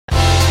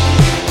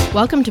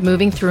Welcome to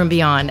Moving Through and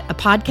Beyond, a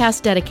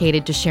podcast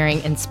dedicated to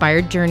sharing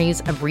inspired journeys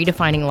of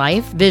redefining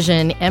life,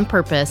 vision, and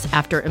purpose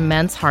after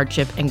immense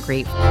hardship and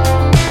grief.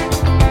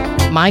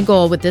 My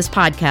goal with this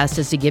podcast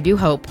is to give you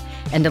hope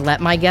and to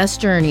let my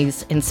guest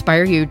journeys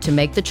inspire you to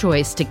make the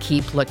choice to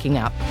keep looking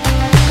up.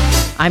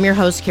 I'm your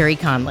host, Carrie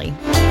Conley.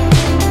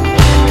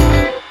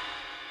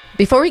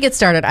 Before we get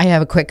started, I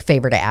have a quick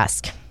favor to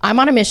ask. I'm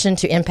on a mission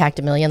to impact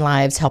 1 million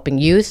lives, helping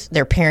youth,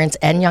 their parents,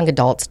 and young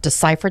adults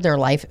decipher their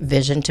life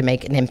vision to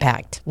make an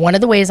impact. One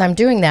of the ways I'm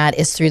doing that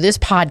is through this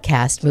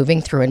podcast,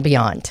 Moving Through and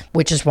Beyond,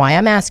 which is why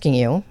I'm asking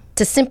you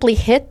to simply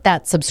hit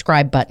that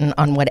subscribe button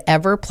on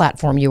whatever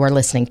platform you are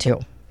listening to.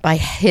 By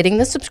hitting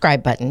the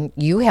subscribe button,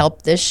 you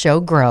help this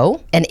show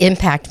grow and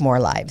impact more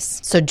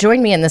lives. So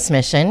join me in this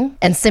mission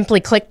and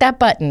simply click that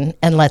button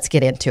and let's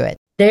get into it.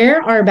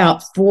 There are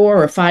about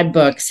 4 or 5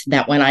 books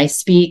that when I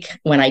speak,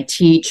 when I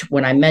teach,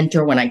 when I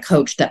mentor, when I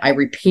coach, that I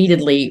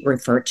repeatedly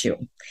refer to.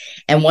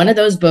 And one of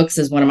those books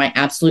is one of my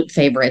absolute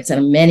favorites.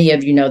 And many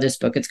of you know this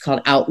book. It's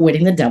called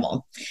Outwitting the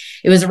Devil.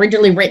 It was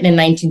originally written in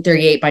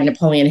 1938 by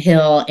Napoleon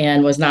Hill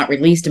and was not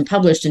released and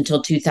published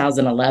until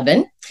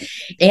 2011,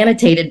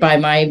 annotated by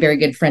my very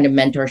good friend and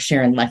mentor,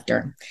 Sharon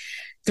Lechter.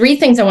 3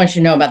 things I want you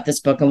to know about this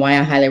book and why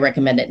I highly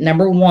recommend it.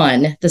 Number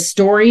 1, the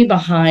story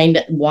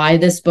behind why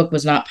this book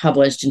was not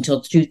published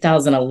until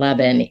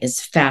 2011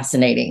 is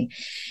fascinating.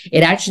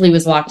 It actually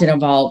was locked in a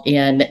vault,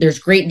 and there's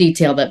great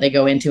detail that they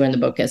go into in the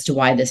book as to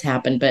why this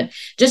happened. But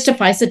just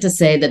suffice it to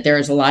say that there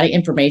is a lot of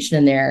information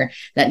in there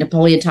that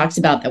Napoleon talks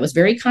about that was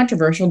very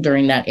controversial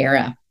during that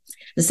era.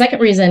 The second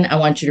reason I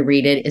want you to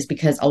read it is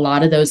because a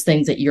lot of those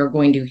things that you're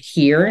going to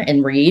hear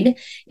and read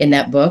in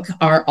that book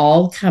are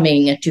all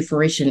coming to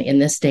fruition in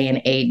this day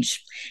and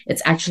age.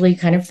 It's actually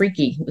kind of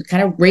freaky. It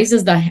kind of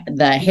raises the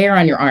hair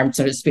on your arm,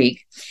 so to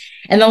speak.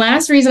 And the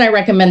last reason I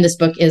recommend this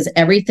book is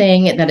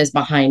everything that is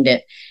behind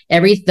it.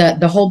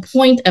 The whole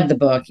point of the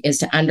book is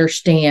to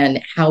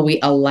understand how we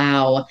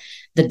allow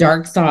the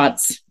dark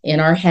thoughts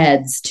in our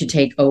heads to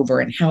take over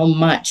and how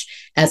much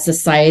as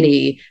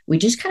society we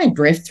just kind of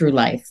drift through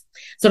life.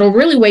 So it'll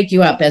really wake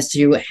you up as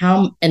to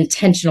how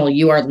intentional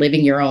you are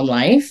living your own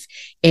life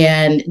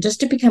and just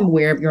to become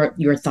aware of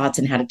your thoughts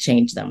and how to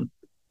change them.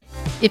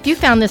 If you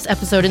found this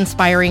episode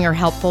inspiring or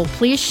helpful,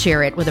 please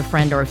share it with a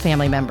friend or a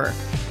family member.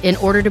 In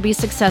order to be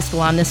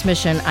successful on this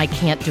mission, I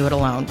can't do it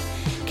alone.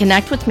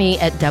 Connect with me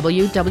at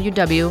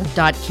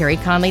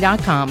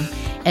www.carrieconley.com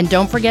and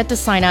don't forget to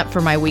sign up for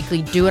my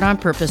weekly Do It On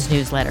Purpose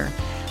newsletter.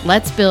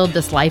 Let's build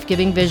this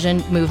life-giving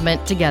vision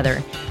movement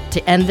together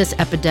to end this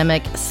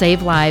epidemic,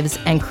 save lives,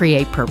 and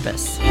create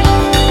purpose.